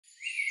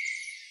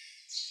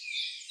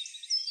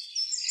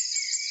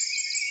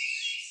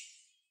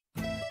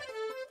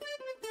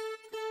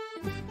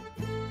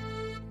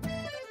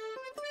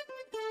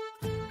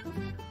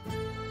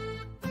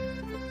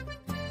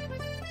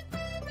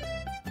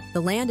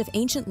the land of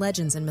ancient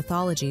legends and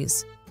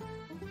mythologies.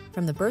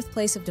 From the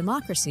birthplace of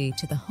democracy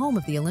to the home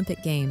of the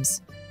Olympic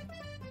Games.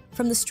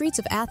 From the streets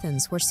of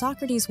Athens, where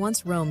Socrates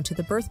once roamed, to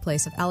the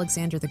birthplace of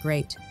Alexander the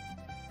Great.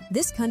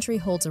 This country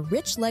holds a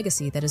rich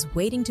legacy that is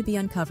waiting to be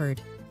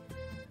uncovered.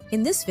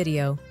 In this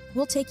video,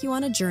 we'll take you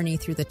on a journey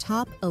through the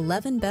top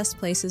 11 best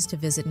places to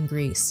visit in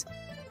Greece.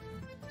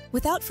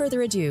 Without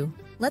further ado,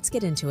 let's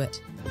get into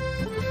it.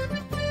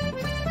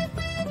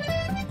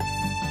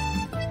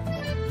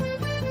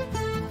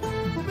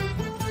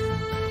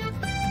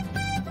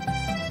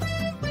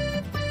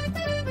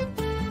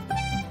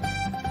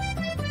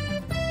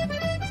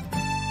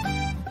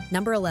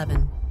 Number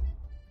 11.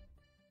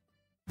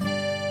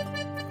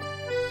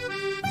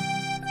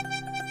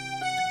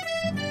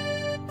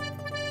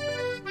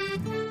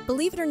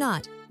 Believe it or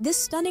not, this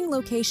stunning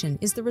location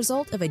is the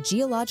result of a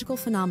geological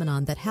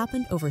phenomenon that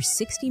happened over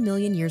 60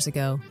 million years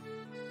ago.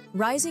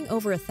 Rising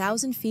over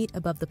 1,000 feet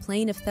above the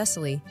plain of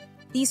Thessaly,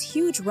 these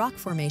huge rock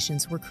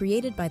formations were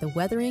created by the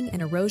weathering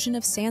and erosion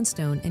of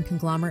sandstone and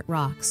conglomerate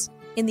rocks.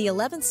 In the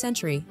 11th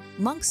century,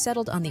 monks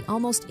settled on the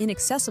almost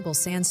inaccessible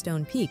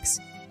sandstone peaks,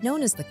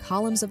 known as the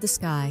columns of the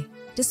sky.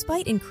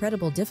 Despite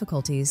incredible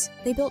difficulties,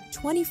 they built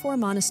 24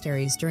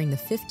 monasteries during the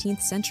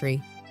 15th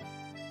century.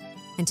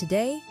 And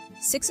today,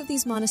 6 of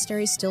these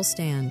monasteries still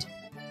stand.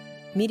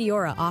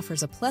 Meteora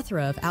offers a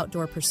plethora of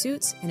outdoor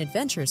pursuits and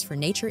adventures for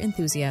nature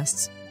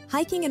enthusiasts.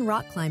 Hiking and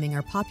rock climbing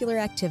are popular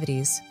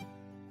activities.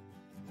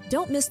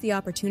 Don't miss the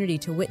opportunity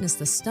to witness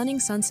the stunning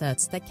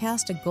sunsets that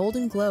cast a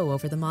golden glow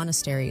over the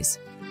monasteries.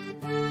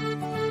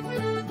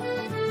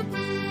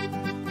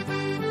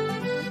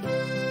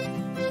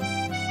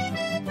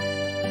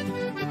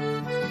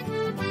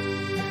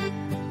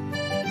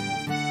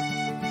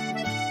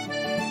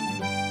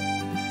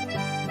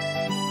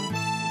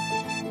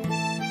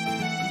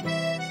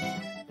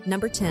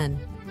 Number 10.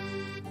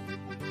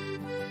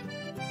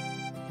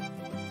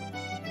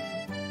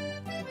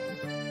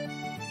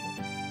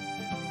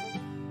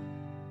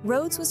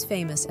 Rhodes was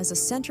famous as a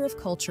center of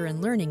culture and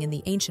learning in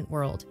the ancient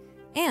world,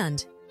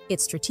 and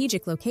its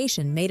strategic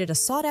location made it a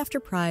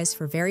sought-after prize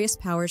for various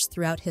powers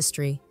throughout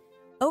history.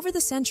 Over the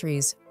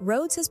centuries,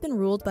 Rhodes has been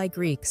ruled by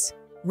Greeks,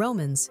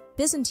 Romans,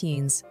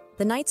 Byzantines,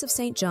 the Knights of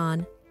St.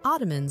 John,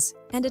 Ottomans,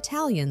 and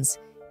Italians,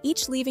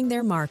 each leaving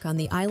their mark on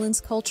the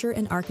island's culture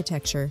and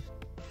architecture.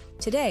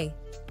 Today,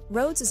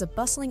 Rhodes is a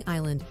bustling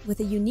island with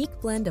a unique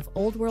blend of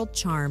old-world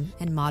charm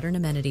and modern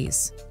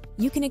amenities.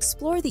 You can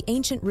explore the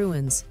ancient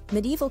ruins,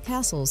 medieval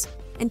castles,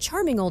 and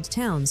charming old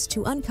towns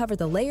to uncover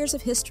the layers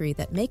of history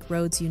that make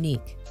Rhodes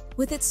unique.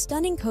 With its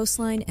stunning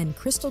coastline and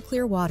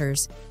crystal-clear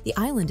waters, the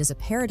island is a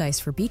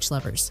paradise for beach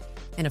lovers.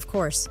 And of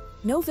course,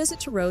 no visit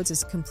to Rhodes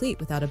is complete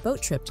without a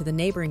boat trip to the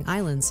neighboring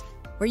islands,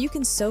 where you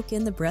can soak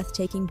in the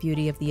breathtaking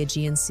beauty of the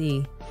Aegean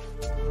Sea.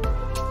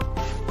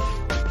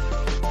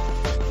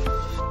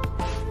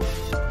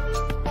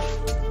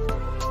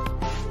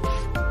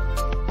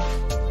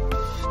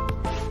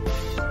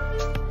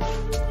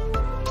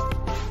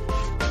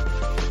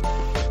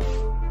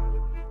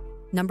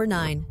 Number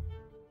 9.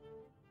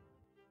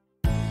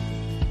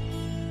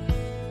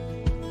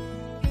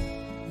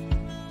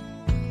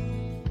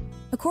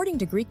 According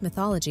to Greek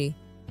mythology,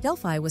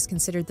 Delphi was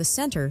considered the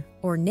center,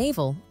 or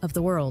navel, of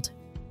the world.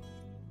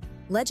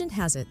 Legend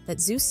has it that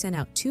Zeus sent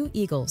out 2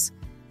 eagles,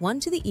 one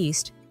to the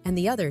east and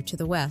the other to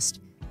the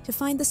west, to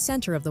find the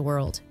center of the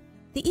world.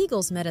 The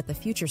eagles met at the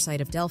future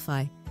site of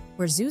Delphi,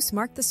 where Zeus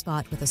marked the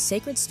spot with a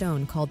sacred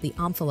stone called the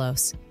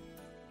Omphalos.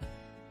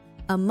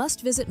 A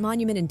must-visit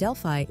monument in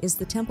Delphi is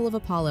the Temple of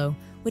Apollo,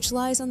 which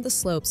lies on the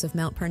slopes of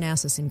Mount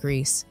Parnassus in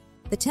Greece.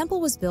 The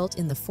temple was built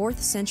in the 4th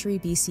century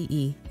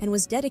BCE and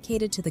was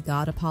dedicated to the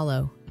god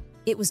Apollo.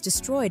 It was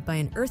destroyed by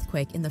an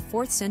earthquake in the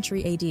 4th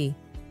century AD,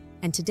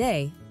 and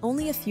today,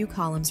 only a few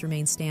columns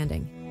remain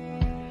standing.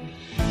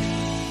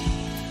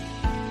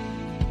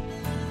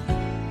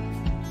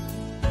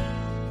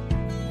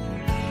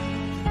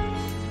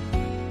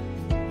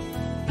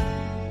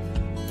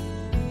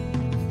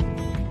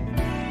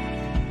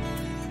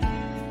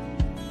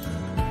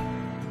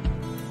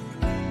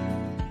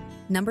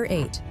 Number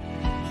 8.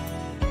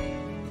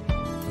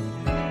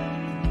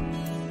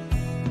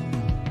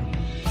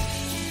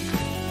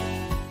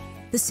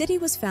 The city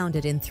was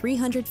founded in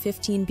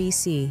 315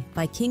 BC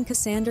by King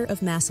Cassander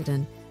of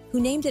Macedon,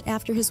 who named it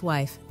after his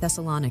wife,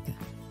 Thessalonica,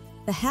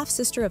 the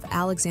half-sister of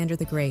Alexander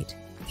the Great.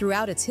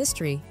 Throughout its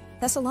history,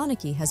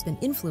 Thessaloniki has been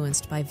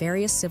influenced by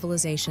various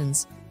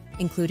civilizations,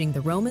 including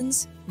the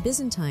Romans,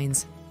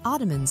 Byzantines,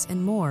 Ottomans,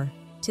 and more.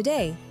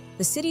 Today,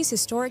 the city's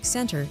historic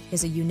center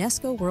is a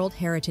UNESCO World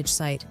Heritage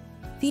Site,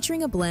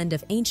 featuring a blend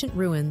of ancient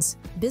ruins,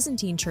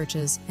 Byzantine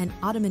churches, and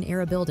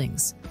Ottoman-era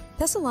buildings.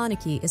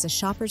 Thessaloniki is a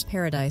shopper's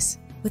paradise,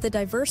 with a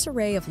diverse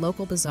array of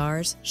local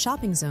bazaars,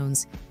 shopping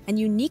zones, and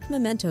unique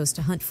mementos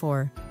to hunt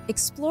for.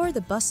 Explore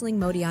the bustling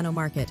Modiano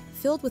market,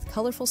 filled with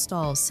colorful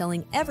stalls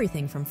selling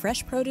everything from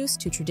fresh produce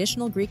to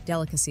traditional Greek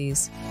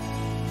delicacies.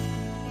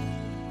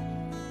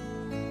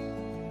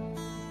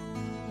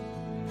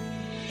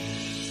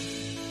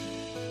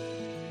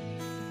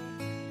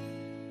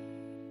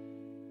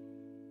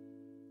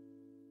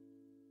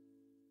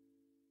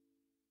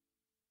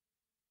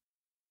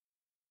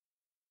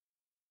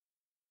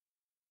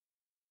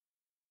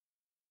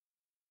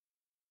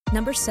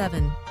 Number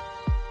 7.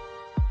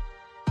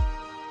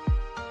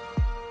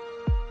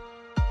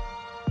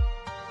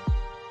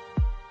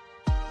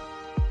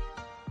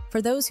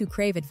 For those who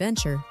crave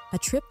adventure, a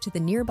trip to the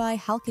nearby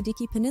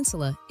Halkidiki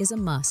Peninsula is a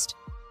must.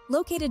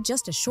 Located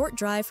just a short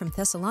drive from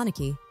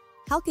Thessaloniki,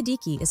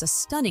 Halkidiki is a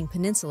stunning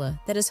peninsula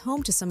that is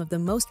home to some of the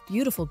most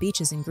beautiful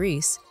beaches in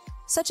Greece,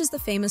 such as the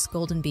famous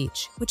Golden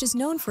Beach, which is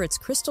known for its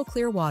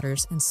crystal-clear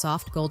waters and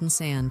soft golden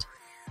sand.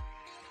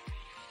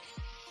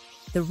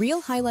 The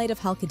real highlight of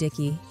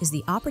Halkidiki is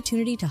the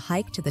opportunity to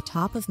hike to the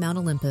top of Mount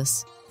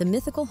Olympus, the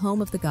mythical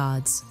home of the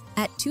gods.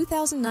 At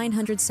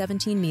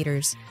 2,917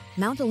 meters,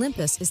 Mount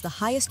Olympus is the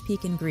highest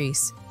peak in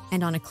Greece,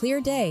 and on a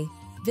clear day,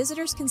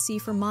 visitors can see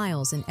for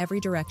miles in every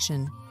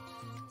direction.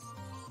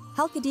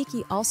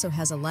 Halkidiki also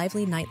has a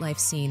lively nightlife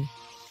scene,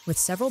 with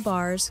several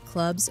bars,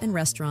 clubs, and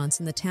restaurants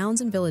in the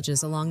towns and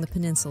villages along the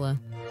peninsula.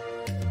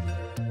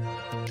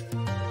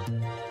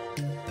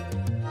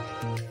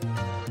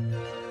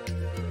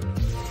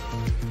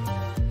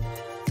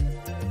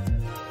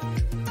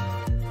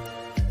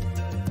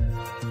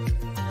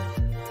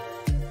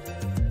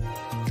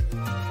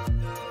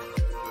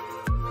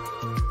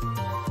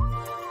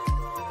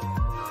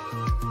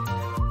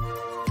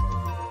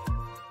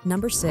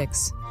 Number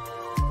 6.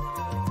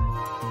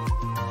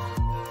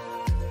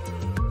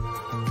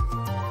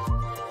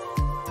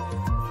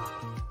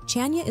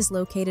 Chania is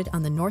located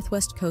on the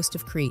northwest coast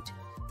of Crete,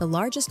 the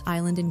largest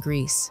island in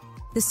Greece.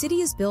 The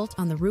city is built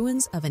on the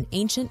ruins of an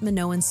ancient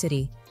Minoan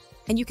city,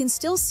 and you can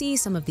still see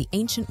some of the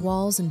ancient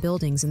walls and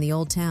buildings in the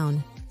old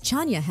town.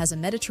 Chania has a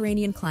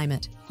Mediterranean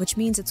climate, which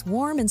means it's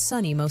warm and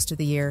sunny most of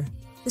the year.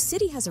 The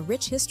city has a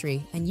rich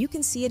history, and you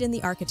can see it in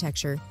the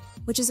architecture,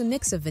 which is a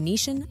mix of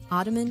Venetian,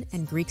 Ottoman,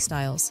 and Greek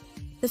styles.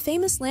 The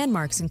famous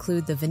landmarks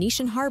include the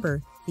Venetian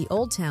harbor, the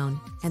Old Town,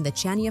 and the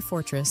Chania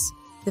Fortress.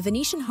 The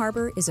Venetian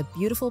harbor is a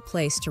beautiful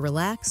place to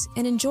relax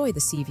and enjoy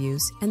the sea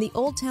views, and the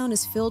Old Town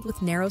is filled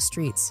with narrow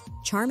streets,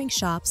 charming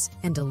shops,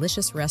 and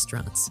delicious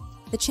restaurants.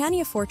 The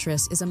Chania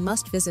Fortress is a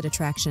must-visit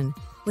attraction,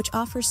 which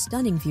offers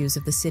stunning views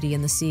of the city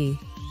and the sea.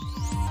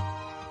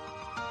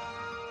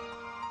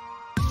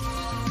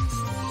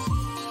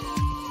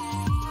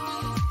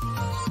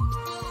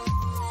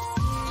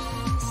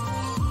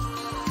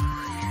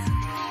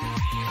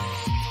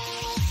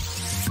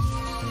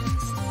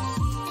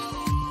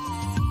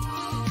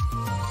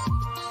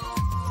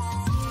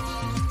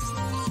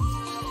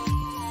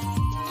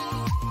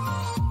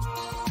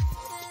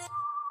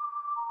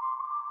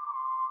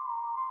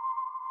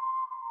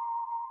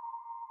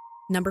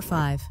 Number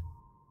 5.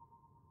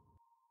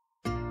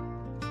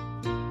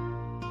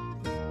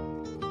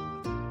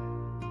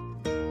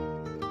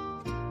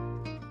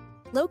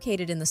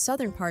 Located in the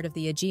southern part of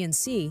the Aegean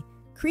Sea,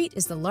 Crete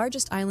is the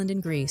largest island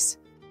in Greece.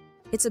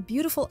 It's a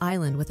beautiful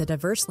island with a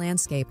diverse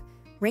landscape,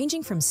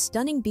 ranging from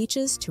stunning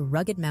beaches to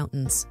rugged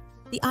mountains.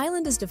 The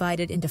island is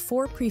divided into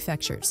 4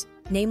 prefectures,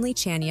 namely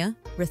Chania,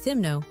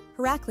 Rethymno,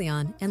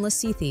 Heraklion, and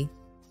Lassithi.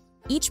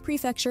 Each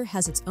prefecture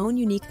has its own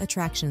unique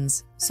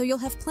attractions, so you'll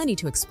have plenty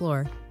to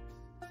explore.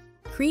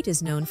 Crete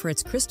is known for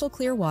its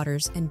crystal-clear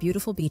waters and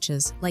beautiful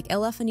beaches like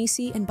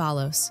Elafonici and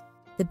Balos.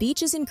 The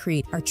beaches in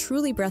Crete are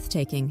truly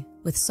breathtaking,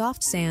 with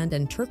soft sand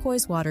and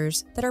turquoise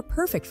waters that are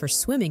perfect for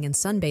swimming and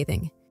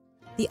sunbathing.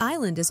 The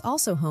island is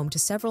also home to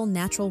several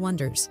natural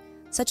wonders,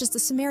 such as the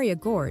Samaria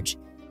Gorge,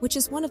 which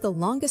is one of the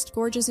longest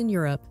gorges in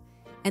Europe,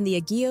 and the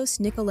Agios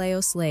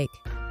Nikolaos Lake.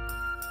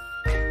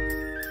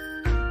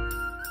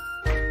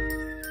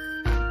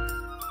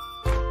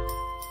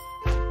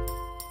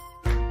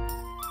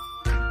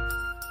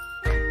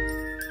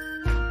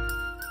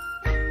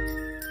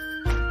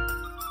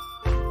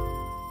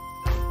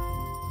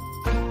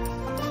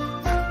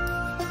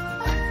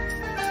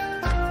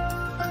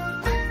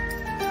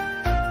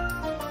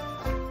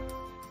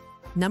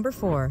 Number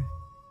 4.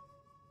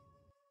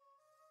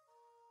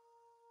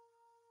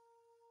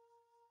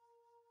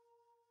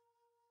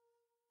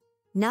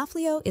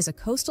 Nafplio is a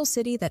coastal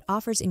city that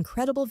offers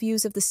incredible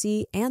views of the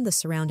sea and the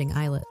surrounding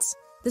islets.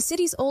 The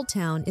city's old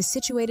town is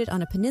situated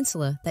on a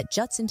peninsula that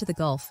juts into the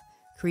Gulf,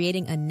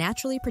 creating a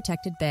naturally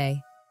protected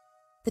bay.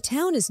 The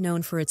town is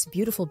known for its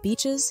beautiful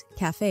beaches,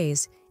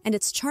 cafes, and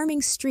its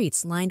charming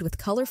streets lined with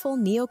colorful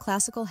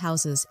neoclassical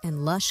houses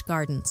and lush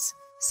gardens.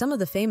 Some of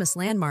the famous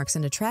landmarks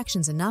and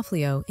attractions in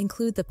Nafplio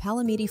include the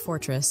Palamidi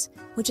Fortress,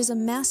 which is a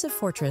massive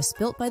fortress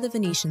built by the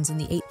Venetians in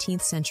the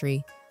 18th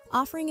century,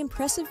 offering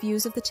impressive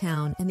views of the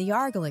town and the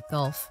Argolic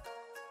Gulf.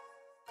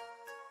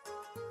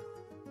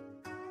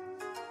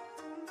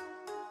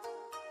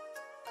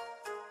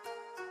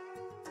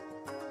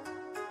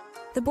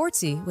 The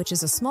Bortzi, which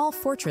is a small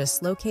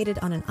fortress located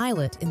on an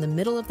islet in the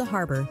middle of the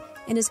harbor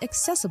and is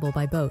accessible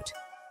by boat.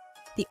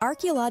 The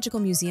Archaeological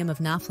Museum of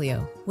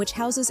Nafplio, which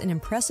houses an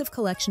impressive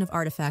collection of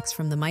artifacts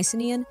from the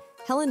Mycenaean,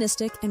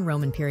 Hellenistic, and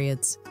Roman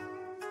periods.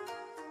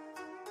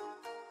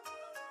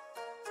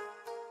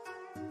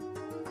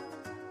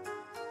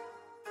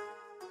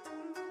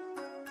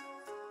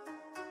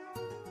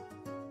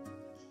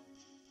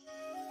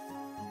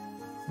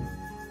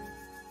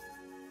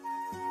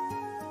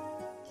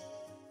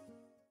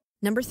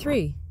 Number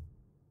 3.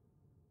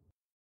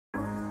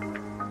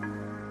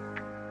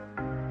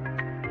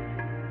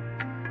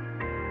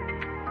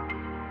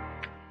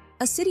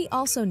 A city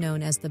also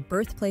known as the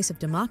birthplace of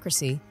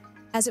democracy,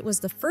 as it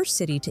was the first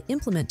city to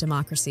implement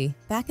democracy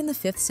back in the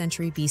 5th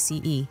century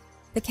BCE.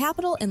 The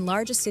capital and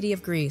largest city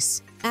of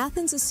Greece,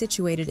 Athens is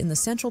situated in the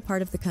central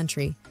part of the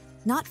country,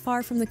 not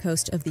far from the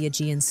coast of the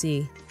Aegean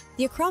Sea.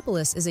 The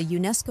Acropolis is a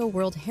UNESCO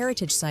World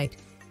Heritage Site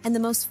and the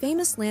most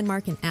famous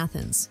landmark in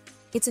Athens.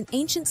 It's an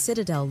ancient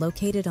citadel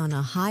located on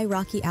a high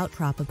rocky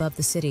outcrop above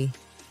the city.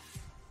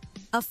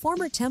 A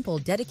former temple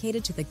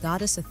dedicated to the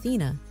goddess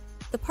Athena,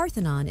 the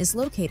Parthenon, is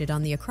located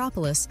on the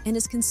Acropolis and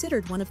is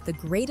considered one of the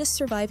greatest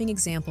surviving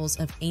examples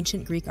of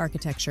ancient Greek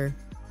architecture.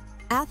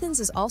 Athens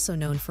is also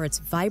known for its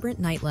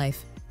vibrant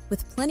nightlife,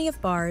 with plenty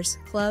of bars,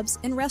 clubs,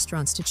 and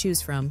restaurants to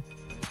choose from.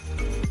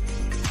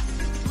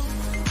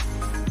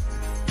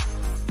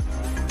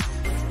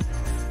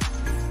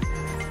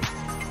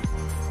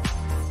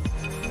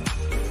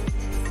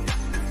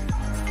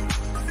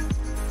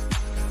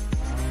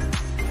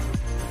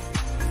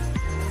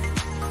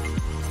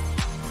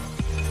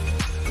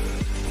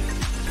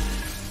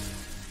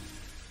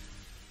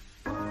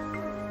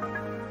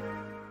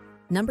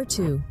 Number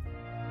 2.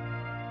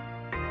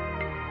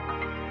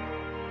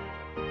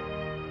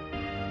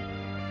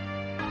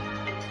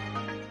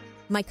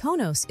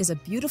 Mykonos is a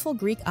beautiful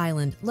Greek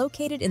island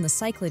located in the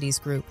Cyclades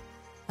group,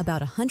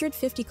 about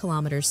 150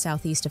 kilometers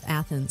southeast of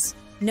Athens.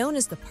 Known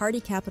as the party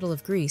capital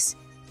of Greece,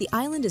 the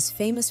island is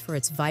famous for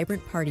its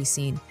vibrant party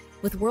scene,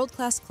 with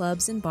world-class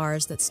clubs and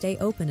bars that stay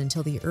open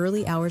until the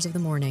early hours of the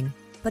morning.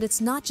 But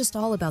it's not just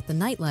all about the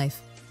nightlife.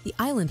 The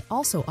island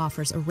also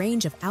offers a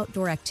range of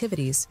outdoor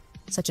activities,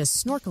 such as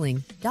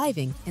snorkeling,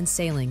 diving, and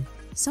sailing.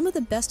 Some of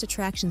the best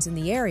attractions in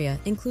the area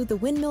include the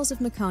windmills of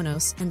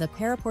Mykonos and the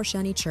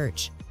Paraportiani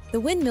Church. The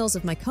windmills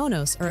of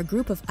Mykonos are a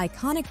group of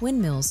iconic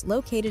windmills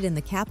located in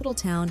the capital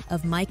town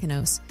of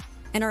Mykonos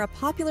and are a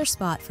popular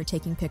spot for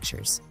taking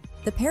pictures.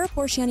 The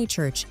Paraportiani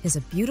Church is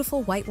a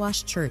beautiful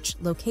whitewashed church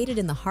located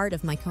in the heart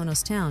of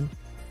Mykonos town.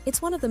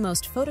 It's one of the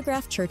most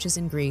photographed churches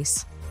in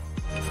Greece.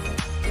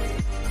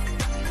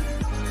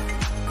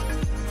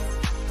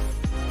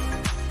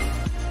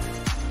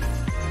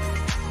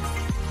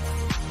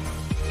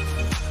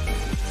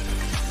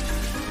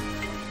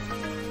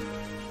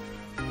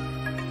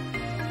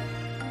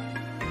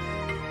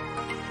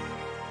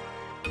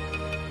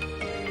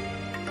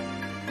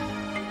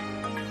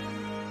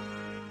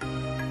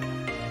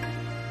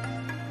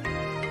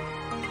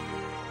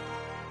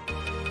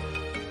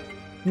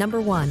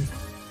 Number 1.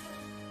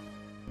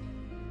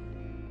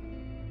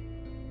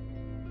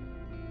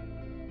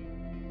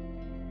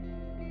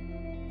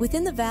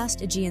 Within the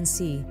vast Aegean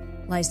Sea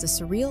lies the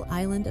surreal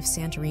island of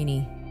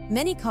Santorini.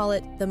 Many call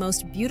it the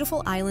most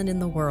beautiful island in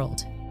the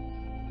world.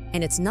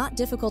 And it's not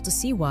difficult to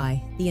see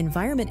why. The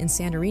environment in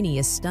Santorini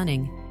is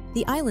stunning.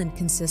 The island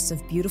consists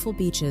of beautiful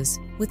beaches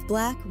with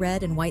black,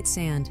 red, and white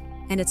sand,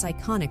 and its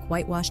iconic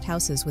whitewashed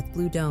houses with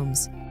blue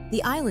domes.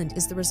 The island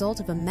is the result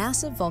of a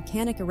massive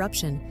volcanic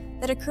eruption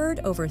that occurred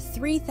over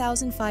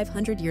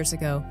 3,500 years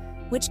ago,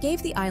 which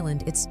gave the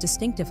island its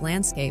distinctive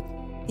landscape.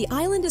 The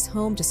island is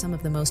home to some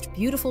of the most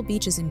beautiful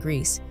beaches in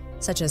Greece,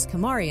 such as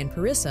Kamari and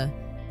Parissa,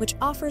 which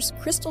offers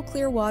crystal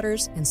clear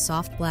waters and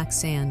soft black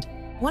sand.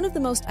 One of the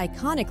most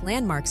iconic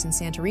landmarks in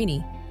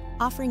Santorini,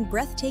 offering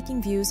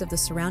breathtaking views of the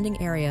surrounding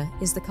area,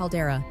 is the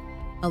caldera,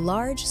 a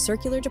large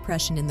circular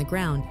depression in the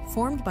ground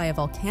formed by a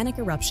volcanic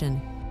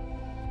eruption.